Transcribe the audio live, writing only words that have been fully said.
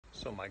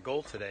So my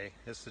goal today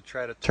is to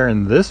try to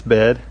turn this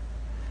bed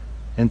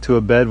into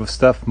a bed with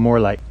stuff more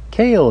like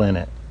kale in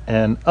it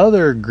and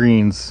other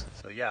greens.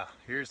 So yeah,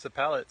 here's the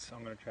pallets.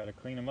 I'm going to try to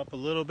clean them up a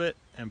little bit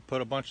and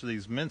put a bunch of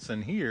these mints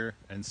in here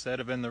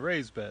instead of in the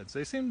raised beds.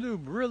 They seem to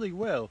do really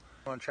well.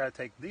 I'm going to try to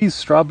take these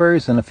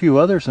strawberries and a few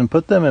others and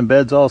put them in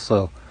beds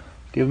also.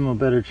 Give them a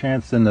better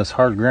chance than this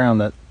hard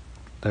ground that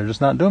they're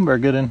just not doing very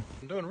good in.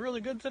 I'm doing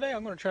really good today.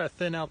 I'm going to try to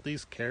thin out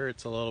these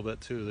carrots a little bit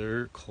too.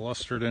 They're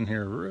clustered in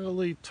here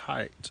really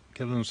tight.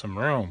 Give them some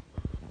room.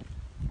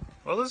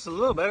 Well, this is a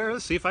little better.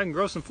 Let's see if I can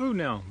grow some food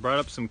now. Brought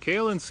up some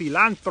kale and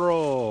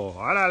cilantro.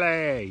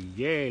 Órale!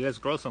 Yay, let's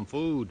grow some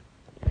food.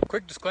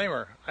 Quick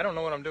disclaimer, I don't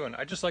know what I'm doing.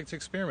 I just like to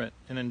experiment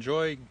and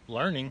enjoy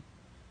learning,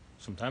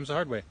 sometimes the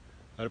hard way.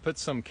 I put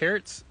some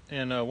carrots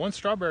and one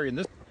strawberry in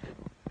this,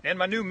 and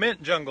my new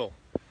mint jungle.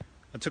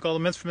 I took all the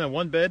mints from that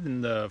one bed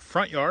in the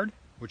front yard,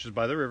 which is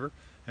by the river,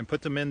 and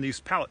put them in these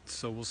pallets,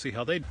 so we'll see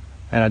how they do.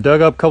 And I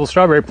dug up a couple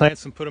strawberry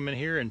plants and put them in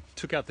here and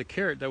took out the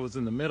carrot that was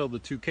in the middle of the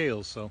two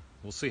kales, so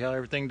we'll see how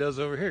everything does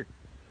over here.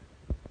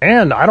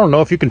 And I don't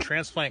know if you can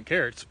transplant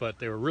carrots, but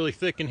they were really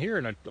thick in here,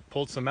 and I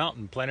pulled some out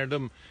and planted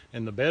them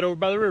in the bed over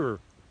by the river.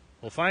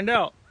 We'll find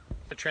out.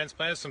 I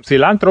transplanted some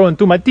cilantro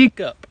into my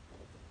teacup.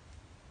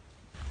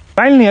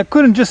 Finally, I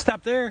couldn't just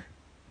stop there.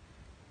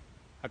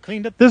 I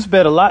cleaned up this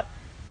bed a lot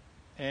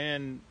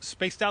and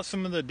spaced out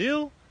some of the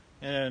dill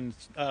and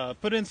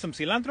put in some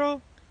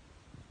cilantro.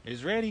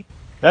 It's ready.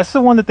 That's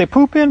the one that they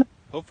poop in.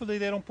 Hopefully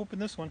they don't poop in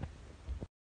this one.